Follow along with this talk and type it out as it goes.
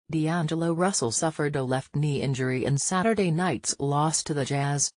D'Angelo Russell suffered a left knee injury in Saturday night's loss to the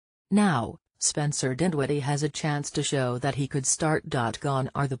Jazz. Now, Spencer Dinwiddie has a chance to show that he could start.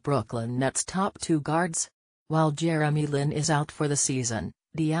 Gone are the Brooklyn Nets' top two guards. While Jeremy Lin is out for the season,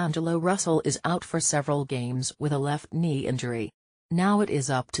 D'Angelo Russell is out for several games with a left knee injury. Now it is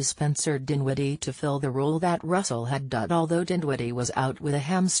up to Spencer Dinwiddie to fill the role that Russell had done. Although Dinwiddie was out with a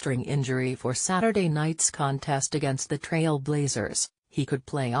hamstring injury for Saturday night's contest against the Trail Blazers, he could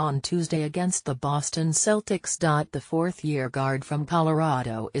play on Tuesday against the Boston Celtics. The fourth-year guard from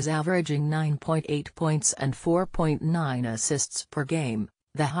Colorado is averaging 9.8 points and 4.9 assists per game,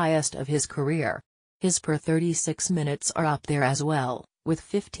 the highest of his career. His per 36 minutes are up there as well, with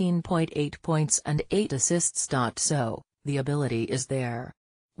 15.8 points and 8 assists. So, the ability is there.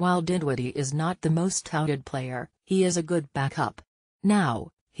 While Dinwiddie is not the most touted player, he is a good backup.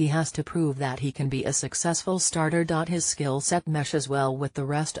 Now, he has to prove that he can be a successful starter. His skill set meshes well with the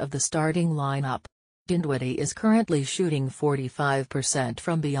rest of the starting lineup. Dinwiddie is currently shooting 45%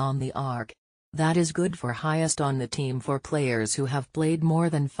 from beyond the arc. That is good for highest on the team for players who have played more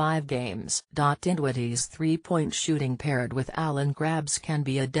than 5 games. Dinwiddie's three-point shooting paired with Allen grabs can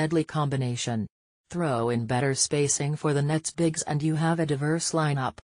be a deadly combination. Throw in better spacing for the Nets bigs and you have a diverse lineup.